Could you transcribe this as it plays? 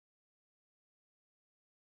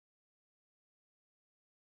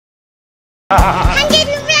हाँ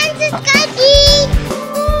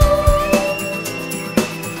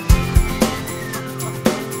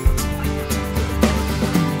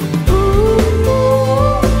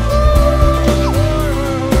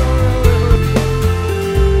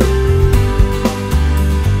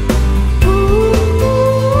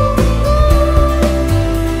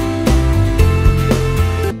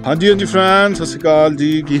जी फ्रेंड्स, सत श्री अकाल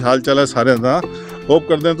जी। की हाल चाल है सारे का? होप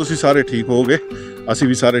करते हैं तुसी सारे ठीक हो गए, असी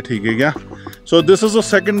भी सारे ठीक है क्या। So this is the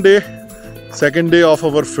second day of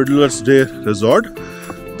our फिडलर्स day resort.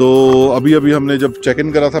 तो अभी हमने जब चेक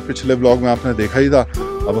इन करा था, पिछले ब्लॉग में आपने देखा ही था।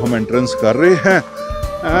 अब हम एंट्रेंस कर रहे हैं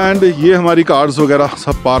एंड ये हमारी कार्स वगैरह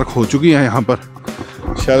सब पार्क हो चुकी हैं यहाँ पर।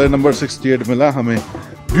 शैले नंबर 68 मिला हमें।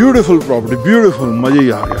 ब्यूटीफुल प्रॉपर्टी, ब्यूटीफुल, मज़े ही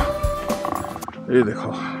आ गया। ये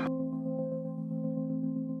देखो,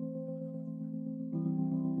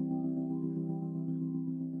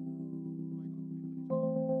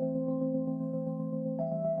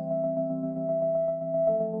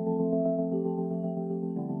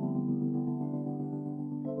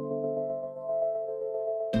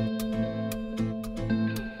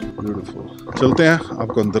 ब्यूटीफुल। चलते हैं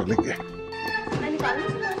आपको अंदर लेके।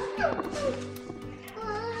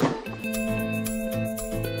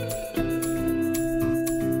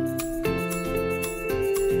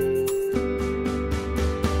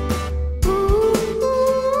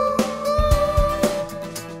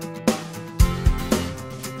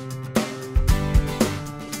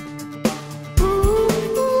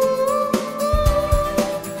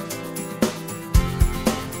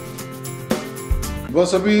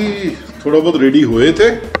 बस अभी थोड़ा बहुत रेडी हुए थे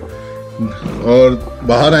और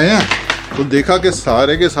बाहर आए हैं तो देखा कि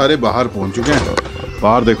सारे के सारे बाहर पहुंच चुके हैं।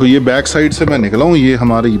 बाहर देखो, ये बैक साइड से मैं निकला हूँ, ये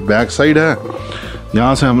हमारी बैक साइड है,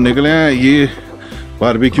 यहाँ से हम निकले हैं। ये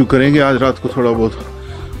बारबेक्यू करेंगे आज रात को। थोड़ा बहुत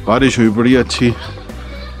बारिश हुई, बड़ी अच्छी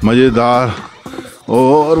मज़ेदार।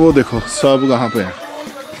 और वो देखो सब कहाँ पे हैं।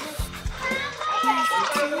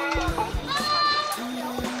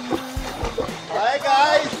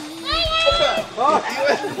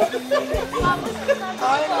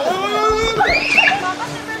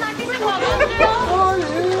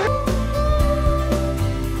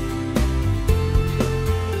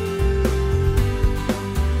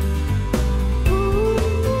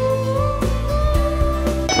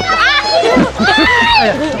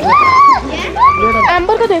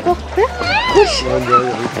 एम्बर को देखो, खुश,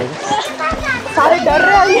 सारे डर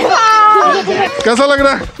रहे हैं। कैसा लग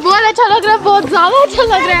रहा है? बहुत अच्छा लग रहा है, बहुत ज्यादा अच्छा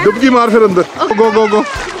लग रहा है। डुबकी मार फिर अंदर। गो गो गो।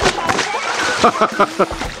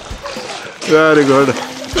 Very good.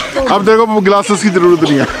 अब देखो ग्लासेस की जरूरत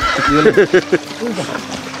नहीं है।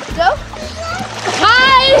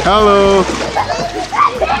 हाय, हेलो,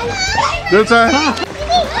 कैसा है?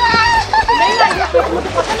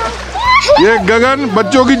 ये गगन,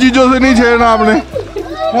 बच्चों की चीजों से नहीं छेड़ना आपने।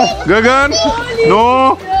 गगन, नो,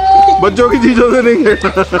 बच्चों की चीजों से नहीं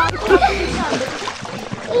छेड़ना।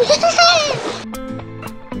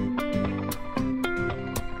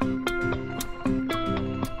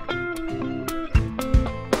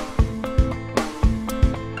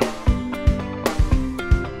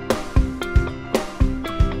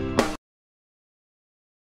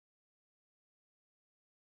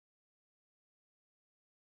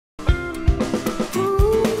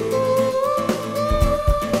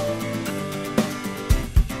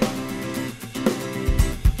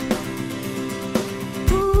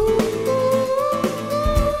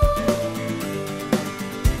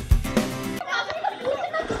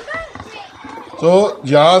 तो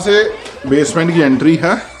यहाँ से बेसमेंट की एंट्री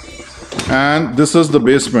है and this is the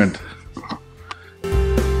basement.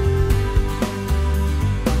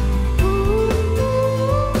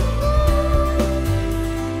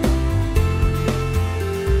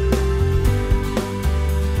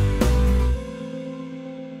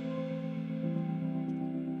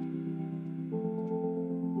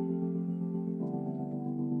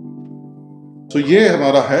 तो ये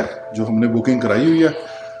हमारा है जो हमने बुकिंग कराई हुई है।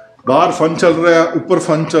 बाहर फन चल रहा है, ऊपर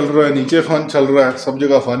फन चल रहा है, नीचे फन चल रहा है, सब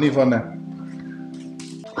जगह फन ही फन है।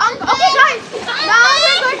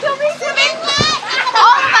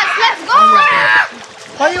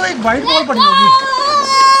 भाई वो एक वाइट बॉल पड़ी होगी।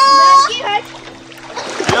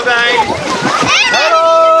 Hello guys. Hello.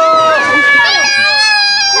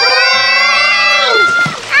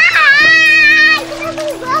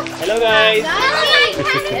 Hello guys.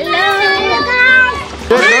 Hello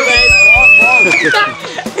guys.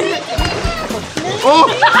 ओह,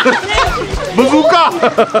 बजूका।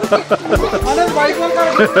 अरे वाइट बॉल का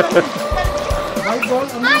white ball.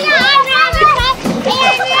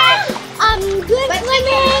 I'm good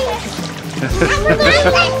swimming.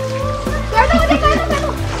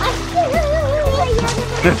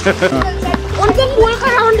 उनके पूल का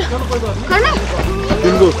राउंड करना।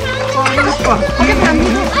 किनको?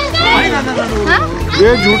 ये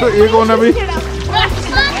झूठ ये कौन है अभी?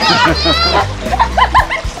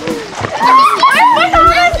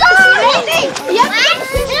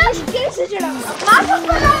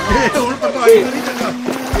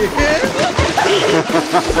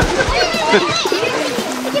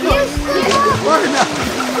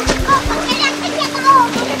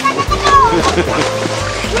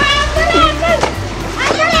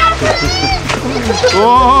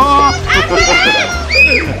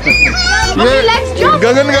 ये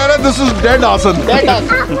गगन कह रहा दिस इज डेड आसन।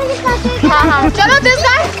 चलो दिस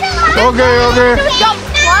गाइस। Okay okay.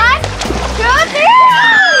 1 2 3।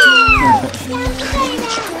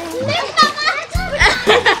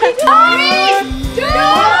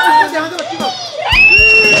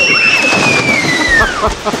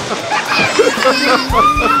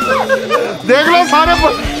 देख लो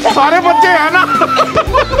सारे बच्चे हैं ना।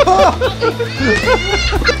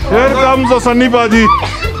 Here comes the सन्नी बाजी।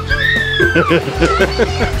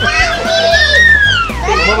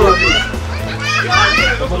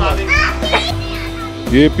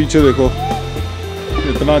 ये पीछे देखो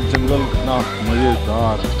इतना जंगल, इतना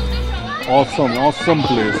मजेदार, ऑसम ऑसम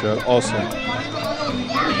प्लेस है, awesome.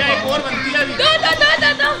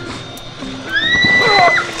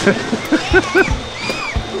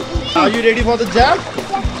 Are you ready for the jump?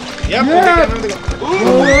 Yep. Yeah.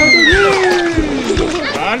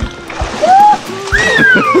 One.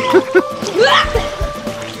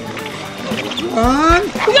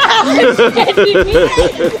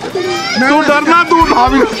 तू डरना, तू उठा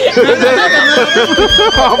भी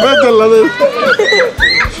चल दे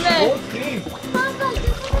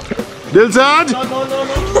दिल से आज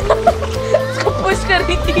पुश कर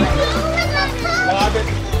रही थी।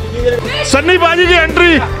 सन्नी बाजी की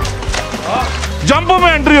एंट्री, जंप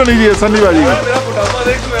में एंट्री होनी चाहिए सन्नी बाजी की।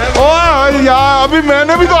 ओ यार अभी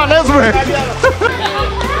मैंने भी तो आना है इसमें।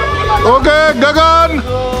 ओके गगन,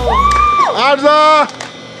 आजा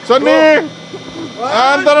सन्नी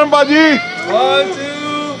एंड तरन बाजी। 1 2।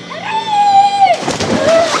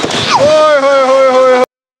 ओए होए होए होए।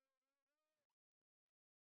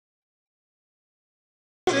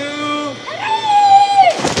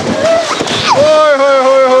 ओए होए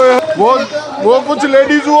होए होए। वो कुछ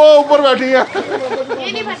लेडीज वो ऊपर बैठी हैं।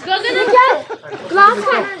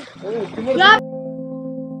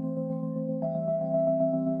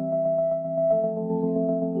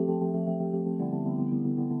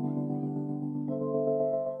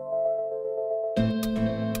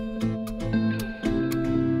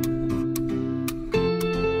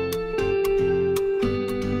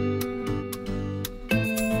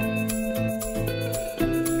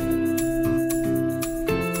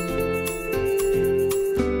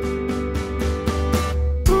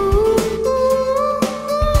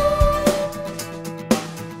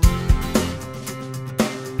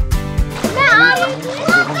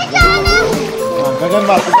 गगन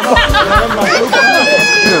बात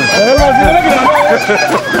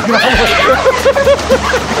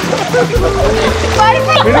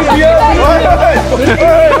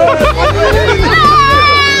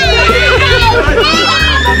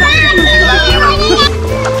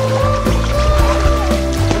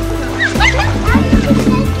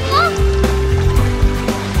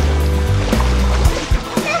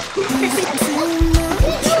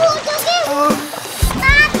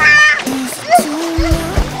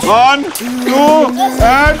One, two,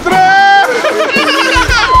 and three.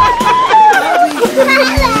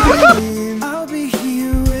 I'll be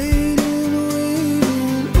here waiting, waiting.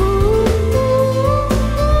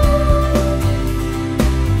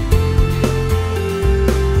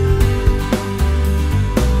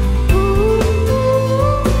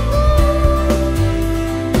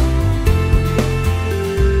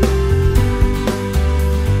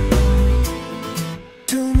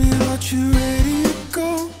 Tell me that you're ready to go.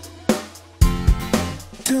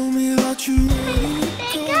 Tell me that you're ready to go.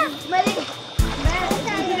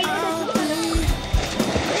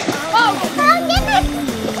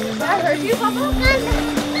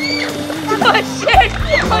 Oh shit!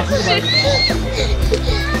 Oh shit!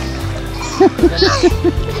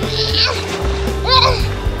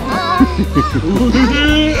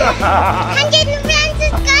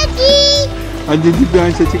 Anjali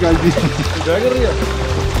बहन सच्ची काल जी क्या कर रही है?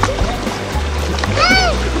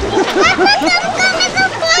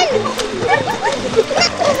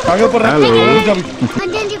 आगे ऊपर रख।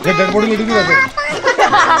 ये डेड बॉडी मिलेगी वैसे।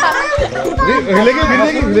 हिलेगी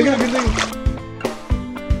हिलेगी हिलेगी हिलेगी।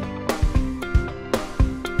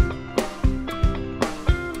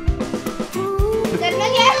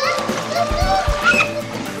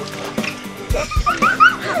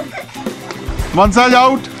 वंसाज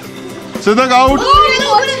आउट, सिद्धक आउट।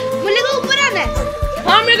 मुझे को ऊपर आना है।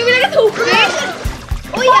 हाँ मेरे को भी लगा था ऊपर।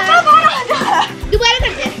 ओ यार दोबारा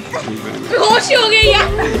करते हैं। होश ही हो गई यार।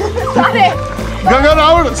 अरे गगन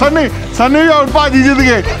आउट, सन्नी भी आउट, पाजी जीत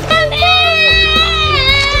गए।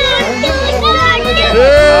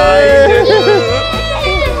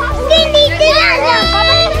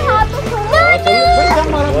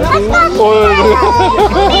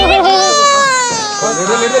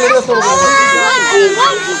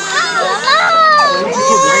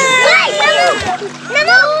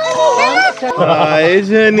 हाय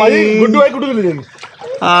जनी, गुड्डू ले जाएंगे।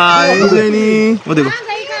 हाय जनी, वो देखो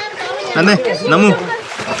नन्हे नमू।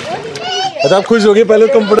 अच्छा आप खुश हो गए, पहले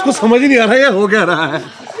कंप्यूटर को समझ ही नहीं आ रहा है हो क्या रहा है।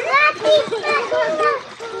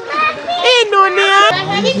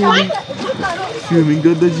 स्विमिंग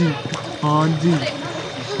दादा जी, हाँ जी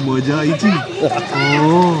मजा आई थी।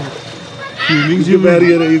 स्विमिंग जी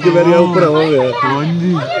इसके पैर ऊपर हो गया। हाँ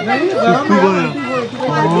जी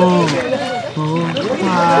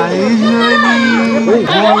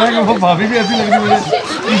वो भाभी भी ऐसी लग रही मुझे,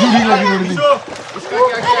 इसी ठीक लगी थोड़ी सी।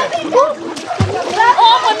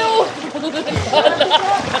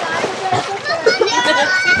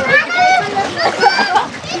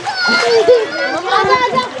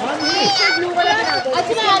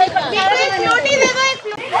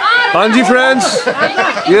 हाँ जी फ्रेंड्स,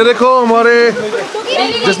 ये देखो हमारे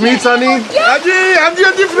जसमीत सानी। हाँ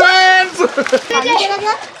जी फ्रेंड्स।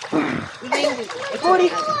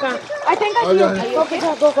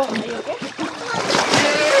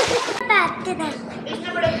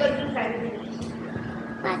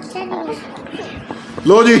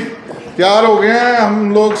 लो जी तैयार हो गए हैं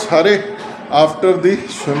हम लोग सारे आफ्टर दी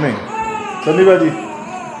स्विमिंग। सनी भाई जी।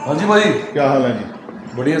 हाँ जी भाई, क्या हाल है जी?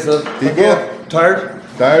 बढ़िया सर। ठीक है। टायर्ड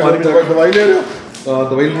दवाई ले रहे हो?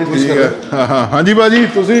 दवाई लेने की कोशिश कर रहे हैं। हाँ जी भाजी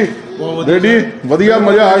तुसी रेडी? बढ़िया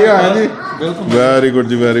मजा आ गया है जी। वेरी गुड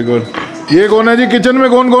जी, वेरी गुड। ये कौन है जी किचन में?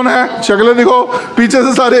 कौन कौन है? शक्लें दिखो, पीछे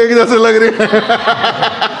से सारे एक जैसे लग रहे हैं।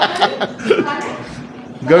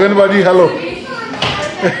 गगन बाजी हेलो।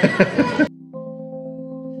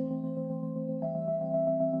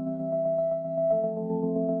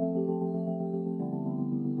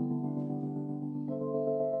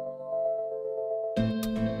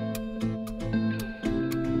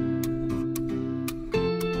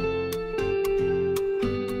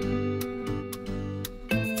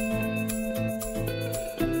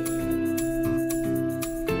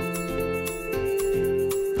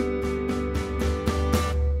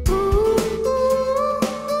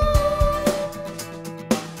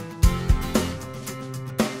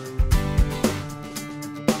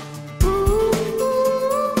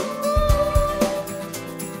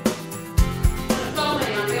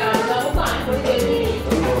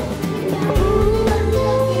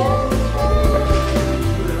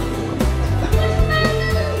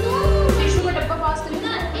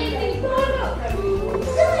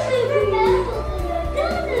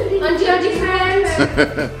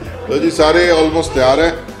 तो जी सारे ऑलमोस्ट तैयार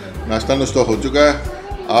है, नाश्ता नुश्ता हो चुका है।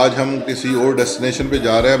 आज हम किसी और डेस्टिनेशन पे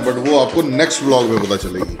जा रहे हैं, बट वो आपको नेक्स्ट व्लॉग में पता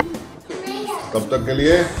चलेगी। तब तक के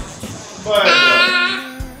लिए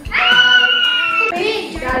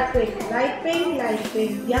light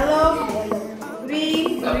pink, yellow, green,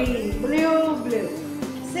 blue.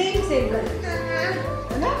 Same color.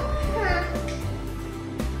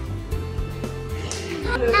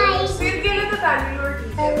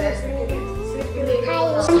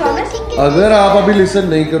 अगर आप अभी लिसन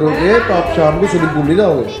नहीं करोगे तो आप शाम को स्विमिंग पूल नहीं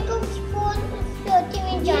जाओगे।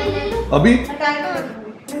 अभी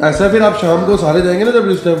ऐसा फिर आप शाम को सारे जाएंगे ना, जब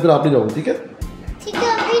इस टाइम फिर आप नहीं जाओगे। ठीक है?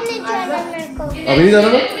 अभी नहीं जाना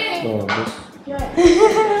ना?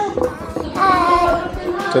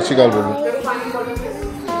 सत श्री अकाल बोलो।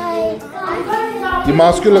 ये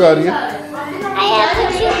मास्क क्यों लगा रही है?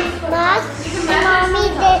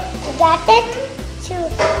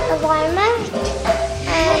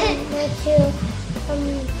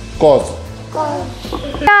 Cause.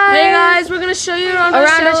 Hey guys, we're gonna show you around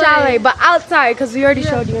the chalet, but outside because we already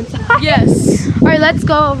showed you inside. Yes. Alright, let's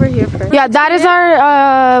go over here first. Yeah, that is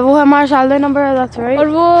our वो हमारा chalet number है, that's right. और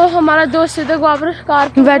वो हमारा दोस्त सिद्धक वहाँ पर car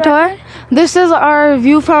पे बैठा है. This is our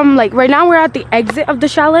view from, like, right now we're at the exit of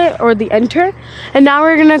the chalet or the enter, and now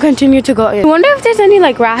we're gonna continue to go in. I wonder if there's any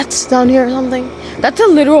like rats down here or something. That's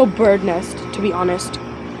a literal bird nest, to be honest.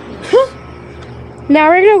 Now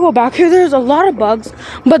we're gonna go back here. There's a lot of bugs,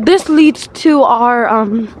 but this leads to our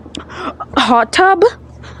hot tub.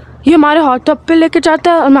 ये हमारे hot tub पे लेके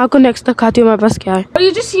जाता है, और मैं आपको next दिखाती हूँ हमारे पास क्या है। और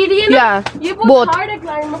ये जो सीढ़ी है ना, ये बहुत hard है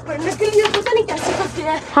climb up करने के लिए, पता नहीं कैसे करते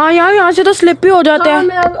हैं। हाँ यार, यहाँ से तो slip भी हो जाते हैं।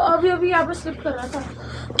 मैं अभी यहाँ पे slip कर रहा था।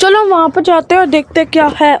 चलो वहाँ पर जाते हैं और देखते क्या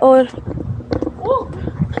है। और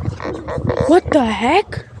What the heck?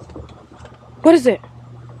 What is it?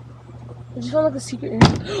 I just found like a secret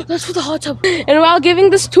area. That's for the hot tub. And while giving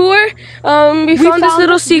this tour, we found this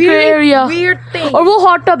little secret area. Weird thing. और वो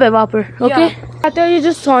hot tub है वहाँ पर. Okay. आते हैं, ये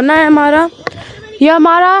जो सोना है हमारा, ये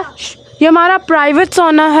हमारा प्राइवेट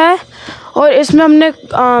सोना है और इसमें हमने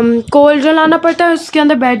कोल जलाना पड़ता है, उसके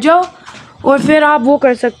अंदर बैठ जाओ और फिर आप वो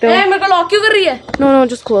कर सकते हो। मेरे को लॉक क्यों कर रही है? Know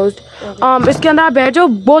just closed. इसके अंदर आप बैठ जाओ,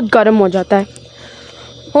 बहुत गर्म हो जाता है।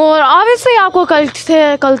 और ऑब्वियसली आपको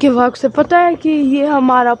कल के वक्त से पता है कि ये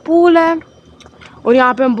हमारा पूल है और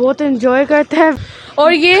यहाँ पे हम बहुत एंजॉय करते हैं।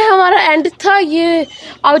 और ये हमारा एंड था, ये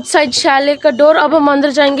आउटसाइड शैले का डोर। अब हम अंदर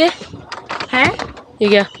जाएंगे। हैं? ये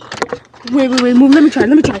क्या? Wait, move. Let me try.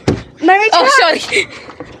 Oh, sorry.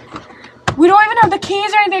 We don't even have the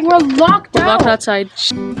keys or anything. We're locked out. We're locked outside.